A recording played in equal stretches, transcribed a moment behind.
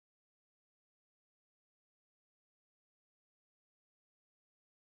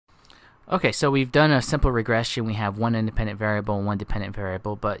Okay, so we've done a simple regression. We have one independent variable and one dependent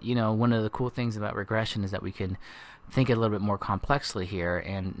variable, but one of the cool things about regression is that we can think a little bit more complexly here,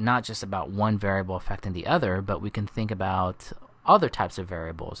 and not just about one variable affecting the other, but we can think about other types of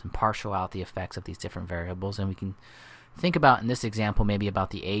variables and partial out the effects of these different variables. And we can think about, in this example, maybe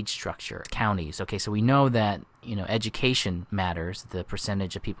about the age structure, counties. Okay, so we know that education matters, the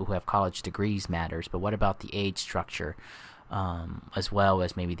percentage of people who have college degrees matters, but what about the age structure, as well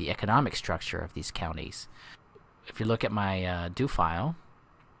as maybe the economic structure of these counties? If you look at my do file,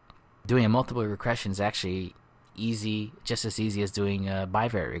 doing a multiple regression is actually easy, just as easy as doing a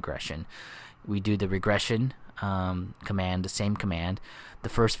bivariate regression. We do the regression command, the same command. The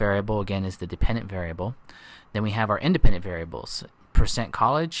first variable again is the dependent variable. Then we have our independent variables, percent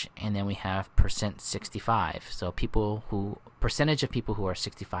college, and then we have percent 65. So percentage of people who are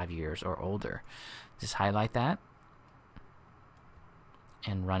 65 years or older. Just highlight that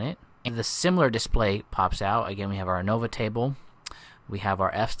and run it. And the similar display pops out. Again, we have our ANOVA table. We have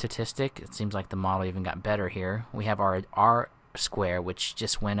our F statistic. It seems like the model even got better here. We have our R square, which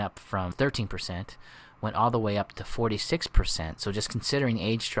just went up from 13%, went all the way up to 46%. So just considering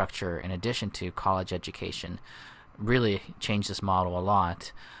age structure in addition to college education really changed this model a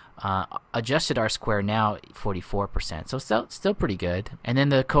lot. Adjusted R square now 44%, so still pretty good. And then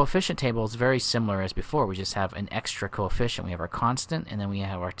the coefficient table is very similar as before. We just have an extra coefficient. We have our constant, and then we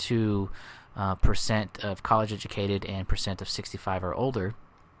have our two percent of college educated and percent of 65 or older.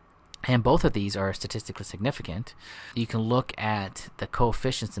 And both of these are statistically significant. You can look at the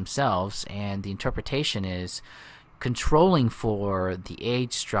coefficients themselves, and the interpretation is controlling for the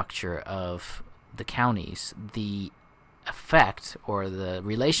age structure of the counties. The effect or the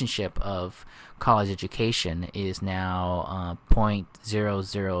relationship of college education is now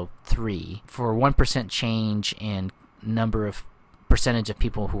 0.003. For 1% change in number of percentage of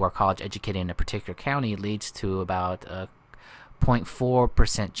people who are college educated in a particular county leads to about a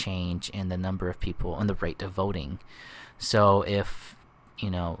 0.4% change in the number of people and the rate of voting. So if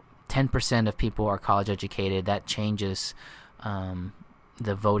 10% of people are college educated, that changes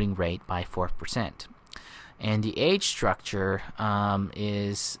the voting rate by 4%. And the age structure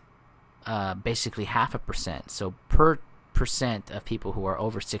is basically 0.5%. So per percent of people who are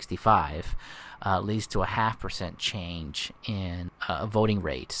over 65 leads to a 0.5% change in voting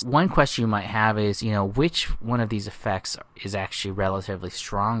rates. One question you might have is, which one of these effects is actually relatively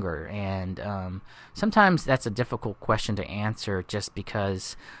stronger? And sometimes that's a difficult question to answer, just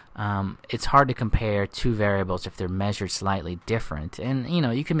because it's hard to compare two variables if they're measured slightly different. And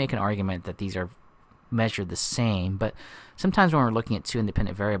you can make an argument that these are measured the same, but sometimes when we're looking at two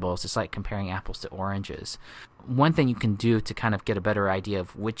independent variables, it's like comparing apples to oranges. One thing you can do to kind of get a better idea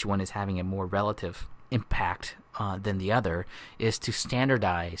of which one is having a more relative impact than the other is to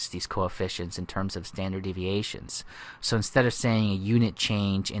standardize these coefficients in terms of standard deviations. So instead of saying a unit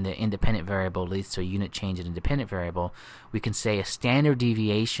change in the independent variable leads to a unit change in the dependent variable, we can say a standard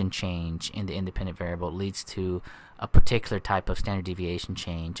deviation change in the independent variable leads to a particular type of standard deviation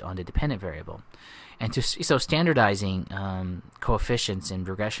change on the dependent variable. And so standardizing coefficients in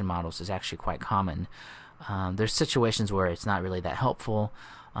regression models is actually quite common. There's situations where it's not really that helpful,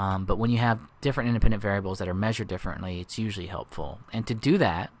 but when you have different independent variables that are measured differently, it's usually helpful. And to do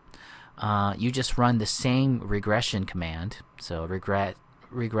that, you just run the same regression command. So regress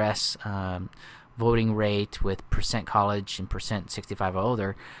voting rate with percent college and percent 65 or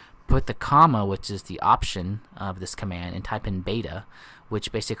older. Put the comma, which is the option of this command, and type in beta,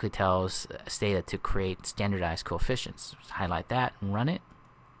 which basically tells STATA to create standardized coefficients. Just highlight that and run it.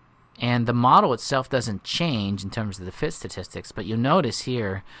 And the model itself doesn't change in terms of the fit statistics, but you'll notice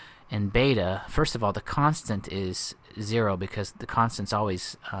here in beta, first of all, the constant is 0 because the constant's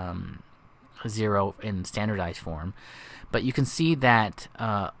always 0 in standardized form. But you can see that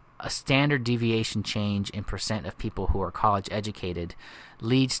a standard deviation change in percent of people who are college educated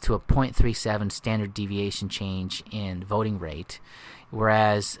leads to a 0.37 standard deviation change in voting rate,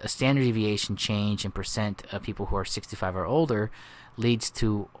 whereas a standard deviation change in percent of people who are 65 or older leads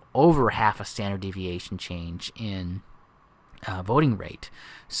to over half a standard deviation change in voting rate.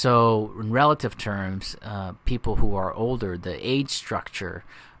 So in relative terms, people who are older, the age structure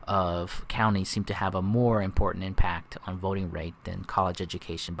of counties seem to have a more important impact on voting rate than college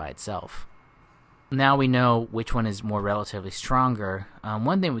education by itself. Now we know which one is more relatively stronger.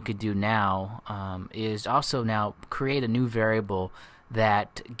 One thing we could do now is also now create a new variable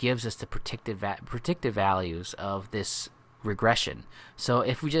that gives us the predictive values of this regression. So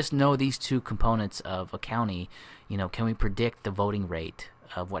if we just know these two components of a county, can we predict the voting rate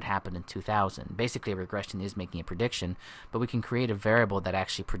of what happened in 2000. Basically, a regression is making a prediction, but we can create a variable that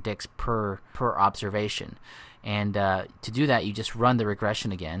actually predicts per observation. And to do that, you just run the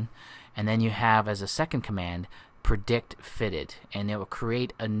regression again, and then you have as a second command predict fitted, and it will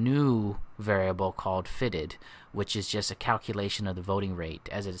create a new variable called fitted, which is just a calculation of the voting rate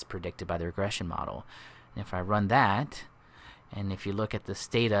as it is predicted by the regression model. And if I run that, and if you look at the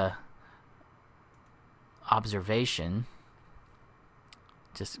STATA observation,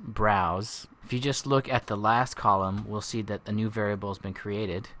 just browse. If you just look at the last column, we'll see that a new variable has been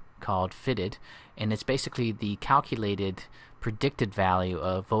created called fitted, and it's basically the calculated predicted value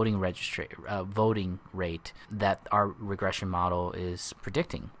of voting rate that our regression model is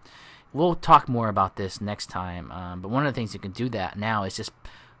predicting. We'll talk more about this next time, but one of the things you can do that now is just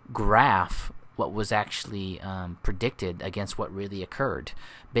graph what was actually predicted against what really occurred.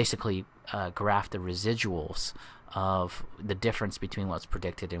 Basically, graph the residuals of the difference between what's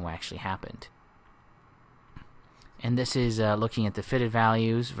predicted and what actually happened. And this is looking at the fitted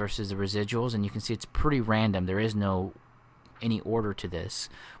values versus the residuals, and you can see it's pretty random. There is no any order to this,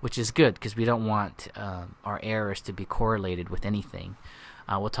 which is good because we don't want our errors to be correlated with anything.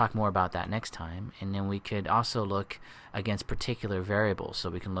 We'll talk more about that next time. And then we could also look against particular variables. So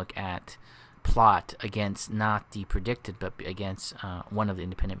we can look at plot against not the predicted, but against one of the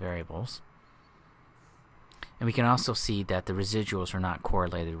independent variables. And we can also see that the residuals are not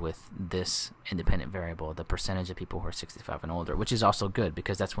correlated with this independent variable, the percentage of people who are 65 and older, which is also good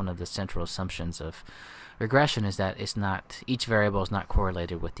because that's one of the central assumptions of regression, is that it's not, each variable is not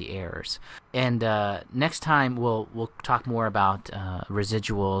correlated with the errors. And next time we'll talk more about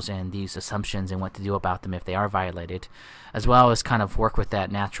residuals and these assumptions and what to do about them if they are violated, as well as kind of work with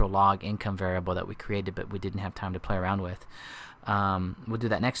that natural log income variable that we created but we didn't have time to play around with. We'll do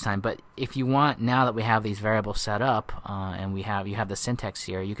that next time. But if you want, now that we have these variables set up and you have the syntax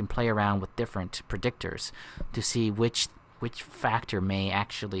here, you can play around with different predictors to see which factor may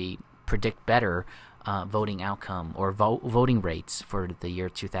actually predict better voting outcome or voting rates for the year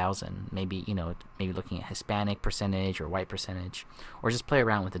 2000. Maybe maybe looking at Hispanic percentage or white percentage, or just play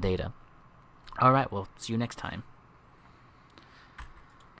around with the data. All right, well, see you next time.